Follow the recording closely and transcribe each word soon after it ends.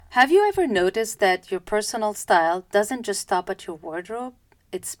Have you ever noticed that your personal style doesn't just stop at your wardrobe,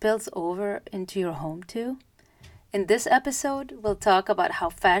 it spills over into your home too? In this episode, we'll talk about how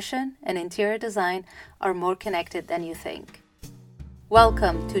fashion and interior design are more connected than you think.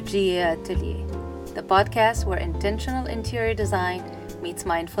 Welcome to GA Atelier, the podcast where intentional interior design meets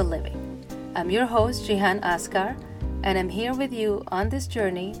mindful living. I'm your host, Jihan Askar, and I'm here with you on this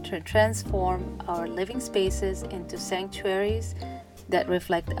journey to transform our living spaces into sanctuaries that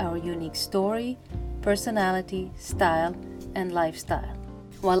reflect our unique story, personality, style, and lifestyle,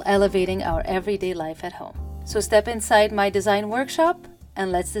 while elevating our everyday life at home. So step inside my design workshop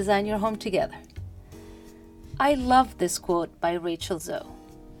and let's design your home together. I love this quote by Rachel Zoe.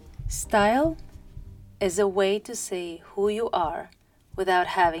 Style is a way to say who you are without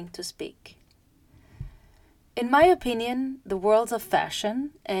having to speak. In my opinion, the worlds of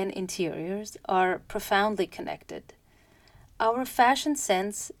fashion and interiors are profoundly connected. Our fashion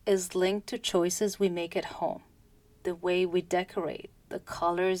sense is linked to choices we make at home, the way we decorate, the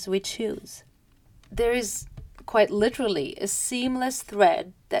colors we choose. There is quite literally a seamless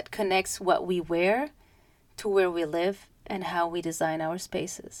thread that connects what we wear to where we live and how we design our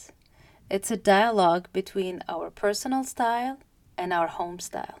spaces. It's a dialogue between our personal style and our home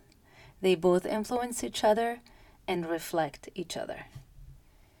style. They both influence each other and reflect each other.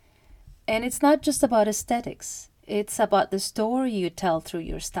 And it's not just about aesthetics. It's about the story you tell through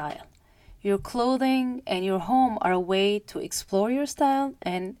your style. Your clothing and your home are a way to explore your style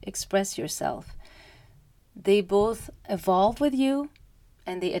and express yourself. They both evolve with you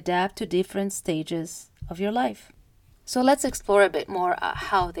and they adapt to different stages of your life. So let's explore a bit more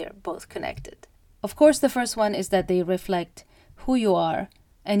how they're both connected. Of course, the first one is that they reflect who you are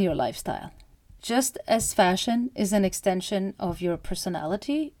and your lifestyle. Just as fashion is an extension of your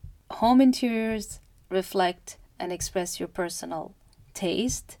personality, home interiors reflect and express your personal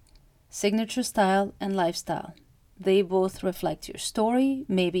taste, signature style, and lifestyle. They both reflect your story,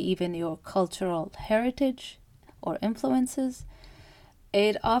 maybe even your cultural heritage or influences.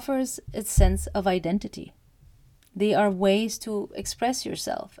 It offers a sense of identity. They are ways to express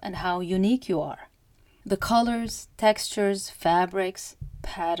yourself and how unique you are. The colors, textures, fabrics,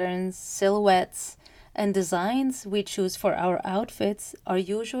 patterns, silhouettes, and designs we choose for our outfits are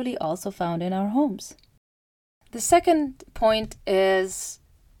usually also found in our homes. The second point is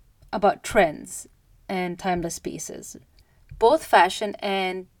about trends and timeless pieces. Both fashion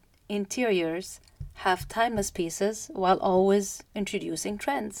and interiors have timeless pieces while always introducing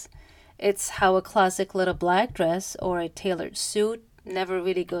trends. It's how a classic little black dress or a tailored suit never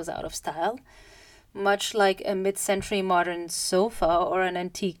really goes out of style. Much like a mid-century modern sofa or an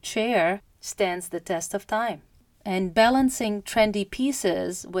antique chair stands the test of time. And balancing trendy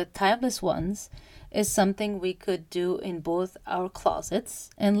pieces with timeless ones is something we could do in both our closets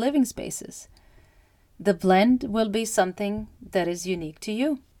and living spaces. The blend will be something that is unique to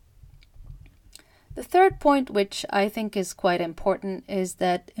you. The third point, which I think is quite important, is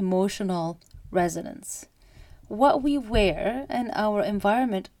that emotional resonance. What we wear and our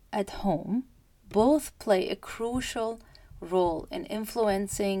environment at home both play a crucial role in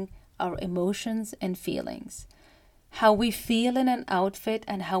influencing our emotions and feelings. How we feel in an outfit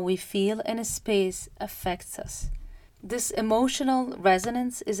and how we feel in a space affects us. This emotional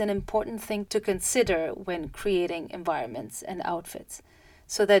resonance is an important thing to consider when creating environments and outfits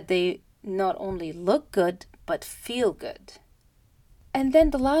so that they not only look good but feel good. And then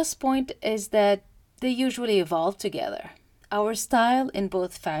the last point is that they usually evolve together. Our style in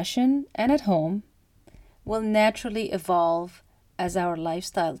both fashion and at home will naturally evolve as our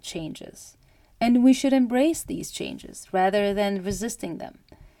lifestyle changes. And we should embrace these changes rather than resisting them.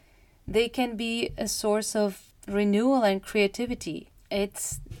 They can be a source of renewal and creativity.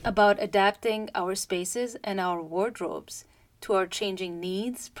 It's about adapting our spaces and our wardrobes to our changing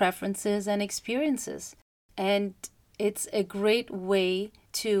needs, preferences, and experiences. And it's a great way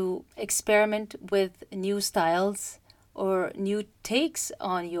to experiment with new styles or new takes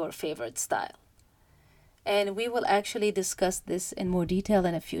on your favorite style. And we will actually discuss this in more detail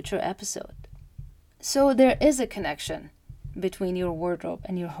in a future episode. So there is a connection between your wardrobe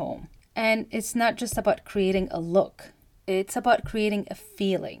and your home. And it's not just about creating a look. It's about creating a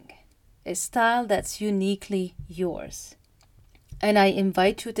feeling, a style that's uniquely yours. And I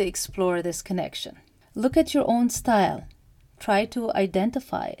invite you to explore this connection. Look at your own style. Try to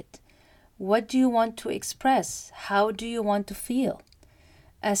identify it. What do you want to express? How do you want to feel?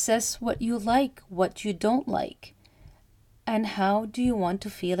 Assess what you like, what you don't like. And how do you want to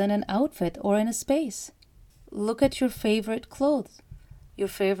feel in an outfit or in a space? Look at your favorite clothes, your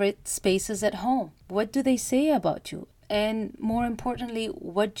favorite spaces at home. What do they say about you? And more importantly,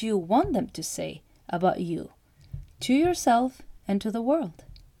 what do you want them to say about you, to yourself and to the world?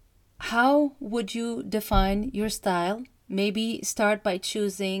 How would you define your style? Maybe start by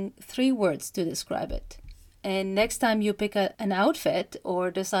choosing 3 words to describe it. And next time you pick an outfit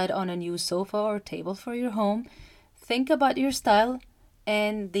or decide on a new sofa or table for your home, think about your style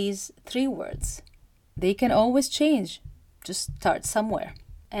and these 3 words. They can always change. Just start somewhere.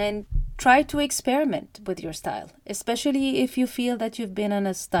 And try to experiment with your style, especially if you feel that you've been on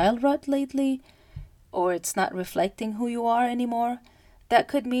a style rut lately or it's not reflecting who you are anymore. That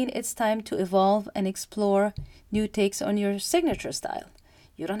could mean it's time to evolve and explore new takes on your signature style.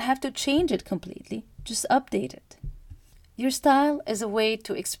 You don't have to change it completely, just update it. Your style is a way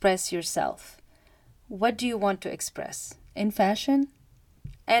to express yourself. What do you want to express in fashion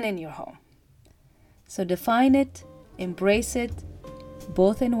and in your home? So define it, embrace it,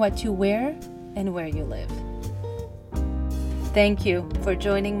 both in what you wear and where you live. Thank you for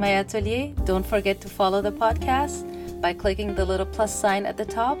joining my atelier. Don't forget to follow the podcast by clicking the little plus sign at the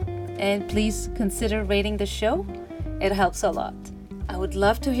top, and please consider rating the show. It helps a lot. I would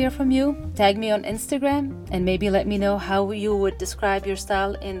love to hear from you. Tag me on Instagram and maybe let me know how you would describe your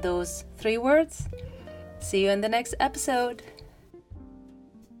style in those 3 words. See you in the next episode.